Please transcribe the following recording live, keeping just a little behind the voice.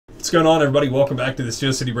going on, everybody? Welcome back to the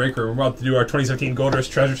Steel City Breaker. We're about to do our 2017 Gold Rush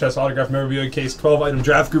Treasure Chest Autograph Memorabilia Case 12-item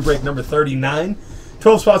draft group break number 39.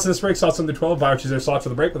 12 spots in this break, slots under 12. Buy or choose their slot for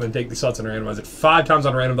the break. We'll then take these slots and randomize it 5 times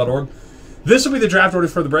on random.org. This will be the draft order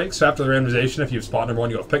for the break, so after the randomization, if you have spot number 1,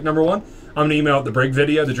 you have pick number 1. I'm going to email out the break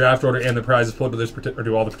video, the draft order, and the prizes pulled to this or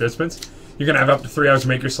to all the participants. You're going to have up to 3 hours to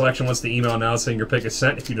make your selection once the email announcing your pick is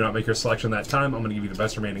sent. If you do not make your selection that time, I'm going to give you the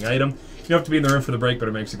best remaining item. You don't have to be in the room for the break, but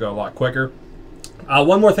it makes it go a lot quicker.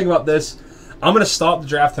 One more thing about this. I'm going to stop the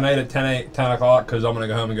draft tonight at 10 o'clock because I'm going to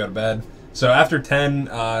go home and go to bed. So after 10,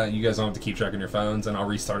 you guys don't have to keep checking your phones, and I'll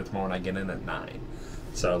restart it tomorrow when I get in at 9.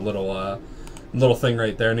 So a little thing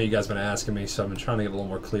right there. I know you guys have been asking me, so I've been trying to get a little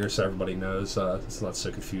more clear so everybody knows. It's not so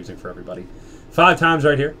confusing for everybody. 5 times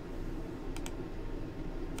right here.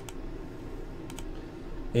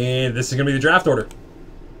 And this is going to be the draft order.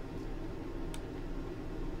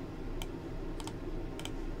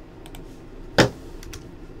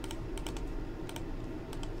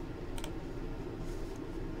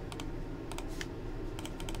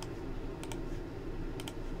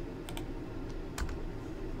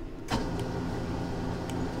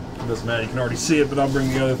 Doesn't matter, you can already see it, but I'll bring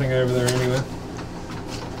the other thing over there anyway.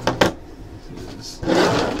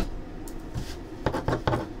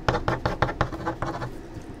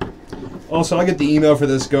 Also, I get the email for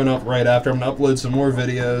this going up right after. I'm going to upload some more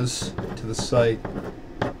videos to the site.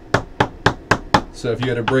 So if you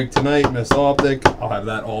had a break tonight, missed optic, I'll have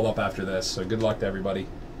that all up after this. So good luck to everybody.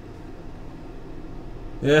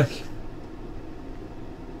 Yeah.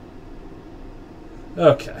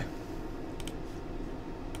 Okay.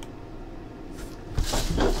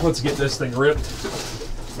 Let's get this thing ripped.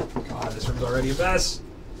 God, this room's already a mess.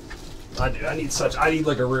 I need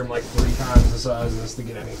like a room like 3 times the size of this to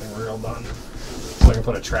get anything real done. So I can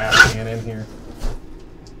put a trash can in here.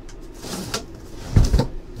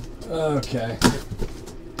 Okay.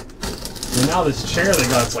 And now this chair they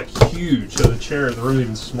got, it's like huge. So the room's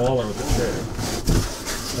even smaller with the chair.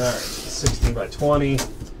 Alright, 16 by 20.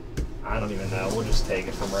 I don't even know. We'll just take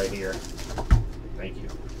it from right here. Thank you.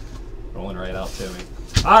 Rolling right out to me.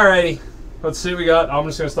 Alrighty, let's see what we got. I'm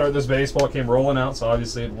just going to start this baseball. It came rolling out, so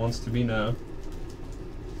obviously it wants to be known.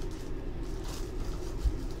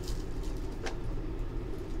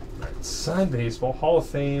 Alright, signed baseball, Hall of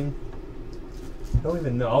Fame. I don't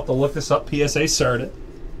even know. I'll have to look this up. PSA certed.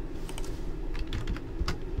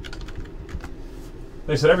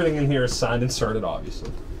 They said everything in here is signed and certed,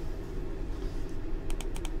 obviously.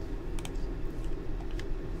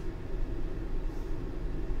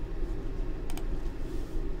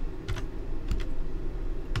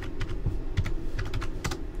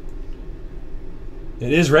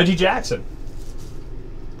 It is Reggie Jackson.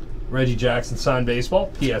 Reggie Jackson signed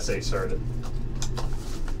baseball, PSA certed.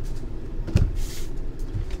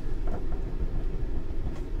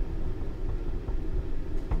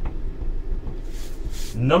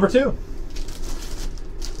 Number 2.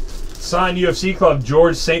 Signed UFC Club,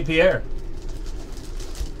 George St. Pierre.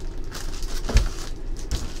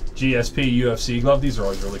 GSP UFC Glove. These are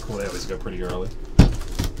always really cool. They always go pretty early.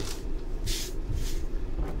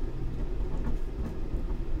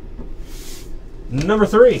 Number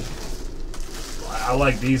 3. I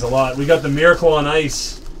like these a lot. We got the Miracle on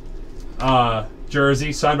Ice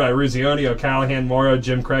jersey, signed by Ruzioni, O'Callahan, Morrow,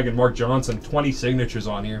 Jim Craig, and Mark Johnson. 20 signatures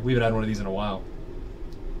on here. We haven't had one of these in a while.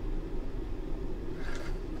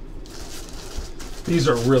 These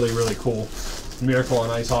are really, really cool. Miracle on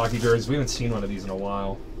Ice hockey jerseys. We haven't seen one of these in a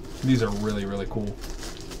while. These are really, really cool.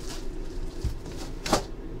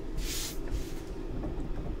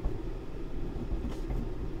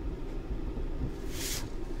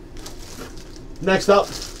 Next up,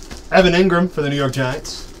 Evan Ingram for the New York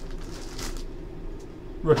Giants.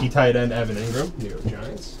 Rookie tight end Evan Ingram, New York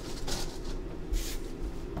Giants.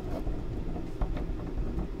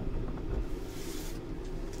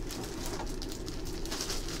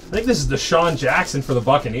 I think this is Deshaun Jackson for the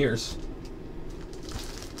Buccaneers.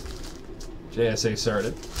 JSA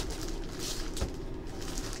certed.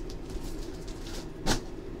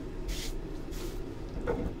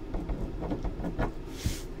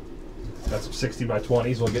 That's some 60 by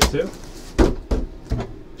 20s we'll get to.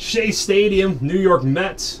 Shea Stadium, New York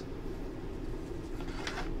Mets.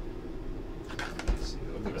 Let's see,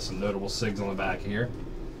 they'll give us some notable sigs on the back here.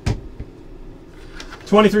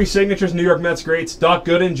 23 signatures, New York Mets greats. Doc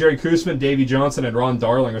Gooden, Jerry Koosman, Davey Johnson, and Ron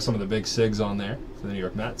Darling are some of the big sigs on there for the New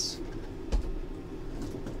York Mets.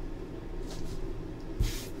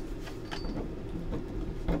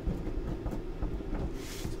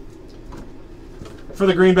 For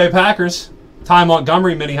the Green Bay Packers, Ty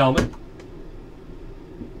Montgomery mini helmet.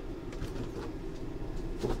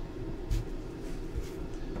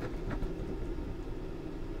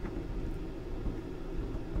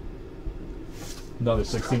 Another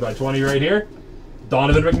 16 by 20 right here.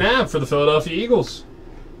 Donovan McNabb for the Philadelphia Eagles.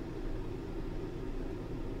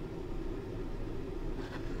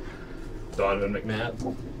 Donovan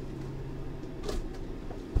McNabb.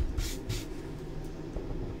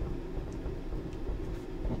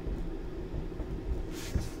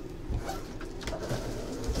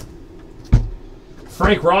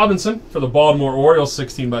 Frank Robinson for the Baltimore Orioles,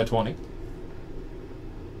 16 by 20.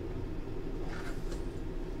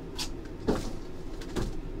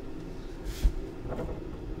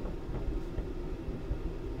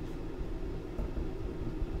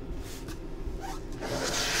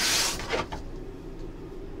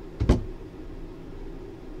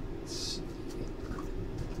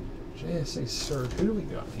 JSA Surge. Who do we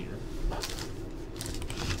got here?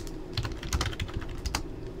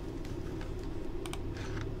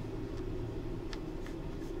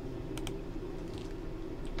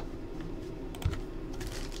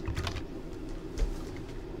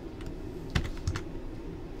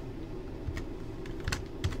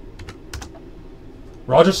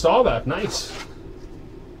 Roger Staubach, nice.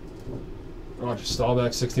 Roger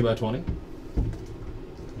Staubach, 16 by 20.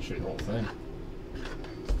 I'll show you the whole thing.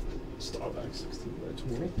 Staubach, 16 by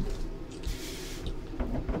 20.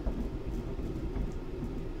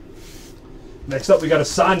 Next up, we got a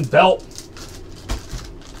signed belt.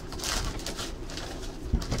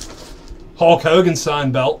 Hulk Hogan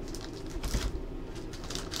signed belt.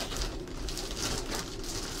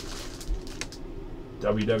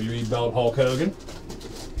 WWE belt, Hulk Hogan.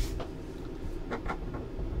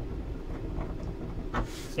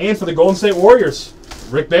 And for the Golden State Warriors,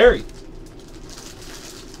 Rick Barry.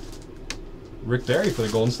 Rick Barry for the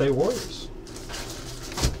Golden State Warriors.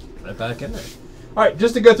 Put that back in there. All right,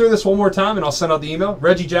 just to go through this one more time, and I'll send out the email.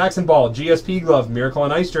 Reggie Jackson ball, GSP glove, Miracle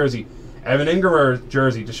on Ice jersey, Evan Ingram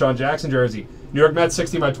jersey, Deshaun Jackson jersey, New York Mets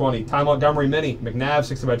 60 by 20, Ty Montgomery mini, McNabb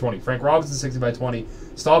 60 by 20, Frank Robinson 60 by 20,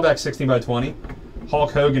 Staubach 60 by 20,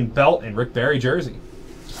 Hulk Hogan belt, and Rick Barry jersey.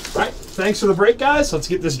 All right, thanks for the break, guys. Let's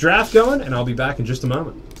get this draft going, and I'll be back in just a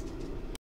moment.